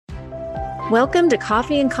Welcome to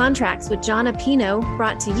Coffee and Contracts with John Apino,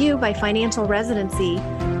 brought to you by Financial Residency.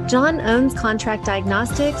 John owns Contract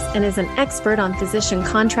Diagnostics and is an expert on physician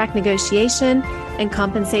contract negotiation and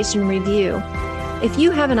compensation review. If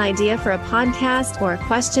you have an idea for a podcast or a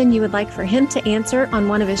question you would like for him to answer on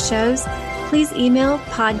one of his shows, please email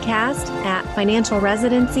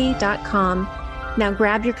podcast@financialresidency.com. Now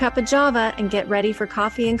grab your cup of Java and get ready for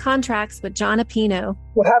Coffee and Contracts with John Apino.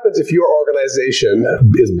 What happens if your organization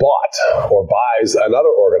is bought or buys another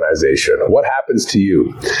organization? What happens to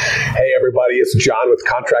you? Hey, everybody, it's John with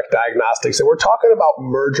Contract Diagnostics, and we're talking about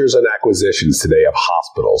mergers and acquisitions today of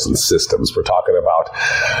hospitals and systems. We're talking about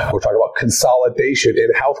consolidation in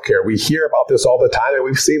healthcare. We hear about this all the time, and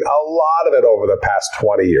we've seen a lot of it over the past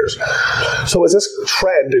 20 years. So is this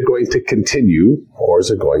trend going to continue, or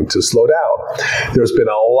is it going to slow down? There's been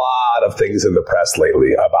a lot of things in the press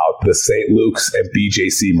lately about the St. Luke's and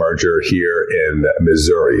BJC merger here in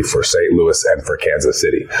Missouri for St. Louis and for Kansas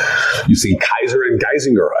City. You've seen Kaiser and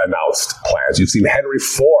Geisinger announced plans. You've seen Henry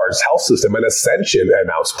Ford's health system and Ascension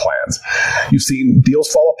announce plans. You've seen deals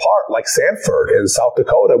fall apart like Sanford in South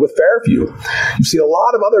Dakota with Fairview. You've seen a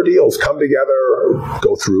lot of other deals come together,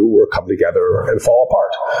 go through, or come together and fall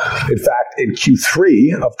apart. In fact, in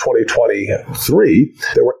Q3 of 2023,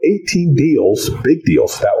 there were 18 deals, big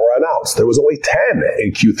deals, that were announced. There was only 10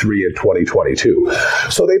 in Q3 in 2022.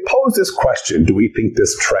 So they pose this question: do we think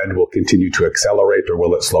this trend will continue to accelerate, or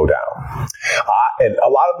will it slow down? And a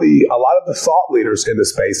lot of the thought leaders in the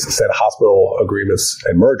space said hospital agreements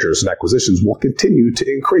and mergers and acquisitions will continue to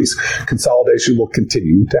increase. Consolidation will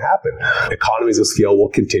continue to happen. Economies of scale will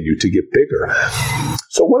continue to get bigger.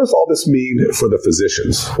 So what does all this mean for the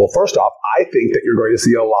physicians? Well, first off, I think that you're going to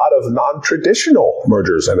see a lot of non-traditional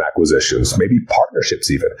mergers and acquisitions, maybe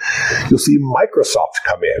partnerships even. You'll see Microsoft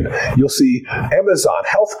come in. You'll see Amazon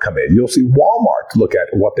Health come in. You'll see Walmart look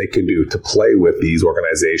at what they can do to play with these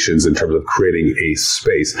organizations in terms of creating a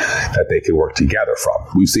space that they can work together from.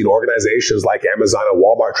 We've seen organizations like Amazon and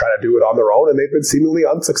Walmart try to do it on their own, and they've been seemingly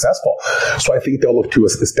unsuccessful. So I think they'll look to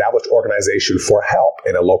an established organization for help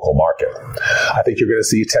in a local market. I think you're going to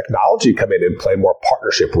see technology come in and play more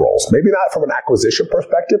partnership roles. Maybe not from an acquisition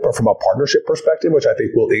perspective, but from a partnership perspective, which I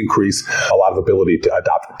think will increase a lot of ability to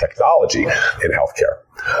adopt technology in healthcare.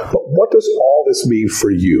 But what does all this mean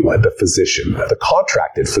for you, the physician, the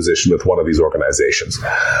contracted physician with one of these organizations?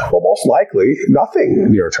 Well, most likely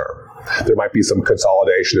nothing near term. There might be some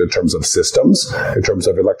consolidation in terms of systems, in terms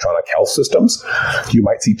of electronic health systems. You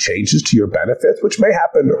might see changes to your benefits, which may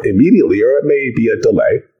happen immediately, or it may be a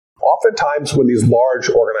delay. Oftentimes, when these large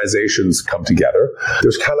organizations come together,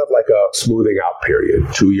 there's kind of like a smoothing out period.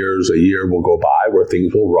 2 years, a year will go by where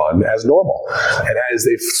things will run as normal. And as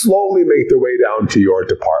they slowly make their way down to your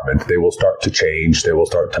department, they will start to change. They will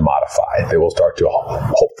start to modify. They will start to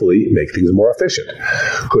hopefully make things more efficient.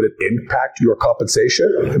 Could it impact your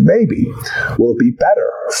compensation? Maybe. Will it be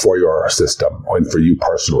better for your system and for you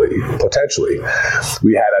personally? Potentially.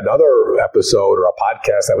 We had another episode or a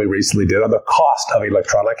podcast that we recently did on the cost of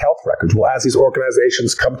electronic health records. Well, as these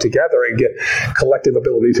organizations come together and get collective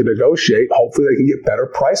ability to negotiate, hopefully they can get better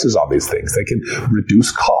prices on these things. They can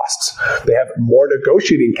reduce costs. They have more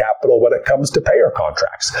negotiating capital when it comes to payer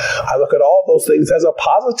contracts. I look at all those things as a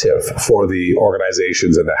positive for the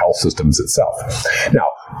organizations and the health systems itself.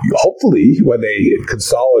 Now, hopefully, when they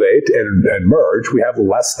consolidate and merge, we have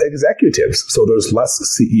less executives. So there's less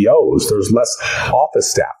CEOs. There's less office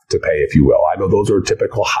staff to pay, if you will. I know those are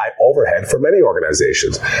typical high overhead for many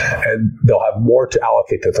organizations, and they'll have more to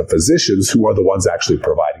allocate to the physicians who are the ones actually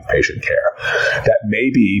providing patient care. That may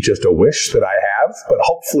be just a wish that I have, but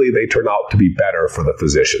hopefully they turn out to be better for the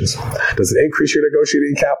physicians. Does it increase your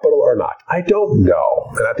negotiating capital or not? I don't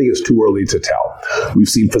know, and I think it's too early to tell. We've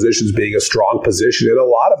seen physicians being a strong position in a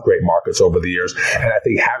lot of great markets over the years, and I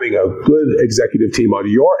think having a good executive team on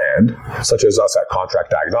your end, such as us at Contract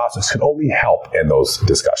Diagnostics, can only help in those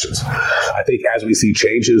discussions. I think as we see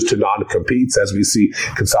changes to non-competes, as we see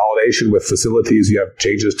consolidation with facilities, you have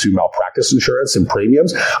changes to malpractice insurance and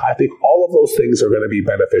premiums, I think all of those things are going to be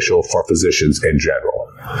beneficial for physicians in general.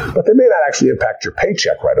 But they may not actually impact your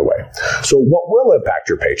paycheck right away. So what will impact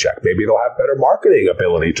your paycheck? Maybe they'll have better marketing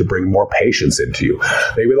ability to bring more patients into you.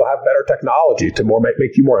 Maybe they'll have better technology to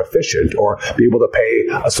make you more efficient, or be able to pay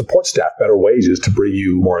a support staff better wages to bring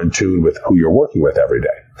you more in tune with who you're working with every day.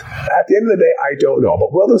 At the end of the day, I don't know.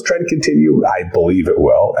 But will this trend continue? I believe it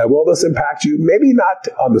will. And will this impact you? Maybe not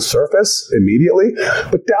on the surface immediately,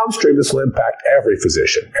 but downstream, this will impact every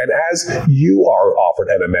physician. And as you are offered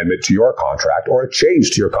an amendment to your contract or a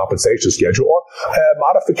change to your compensation schedule or a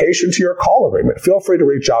modification to your call agreement, feel free to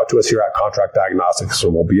reach out to us here at Contract Diagnostics,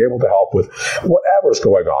 and we'll be able to help with whatever's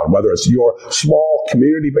going on, whether it's your small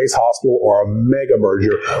community-based hospital or a mega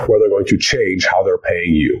merger where they're going to change how they're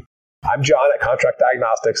paying you. I'm John at Contract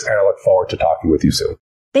Diagnostics, and I look forward to talking with you soon.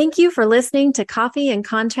 Thank you for listening to Coffee and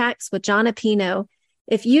Contracts with John Apino.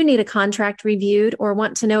 If you need a contract reviewed or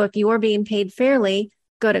want to know if you are being paid fairly,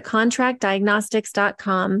 go to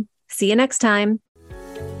contractdiagnostics.com. See you next time.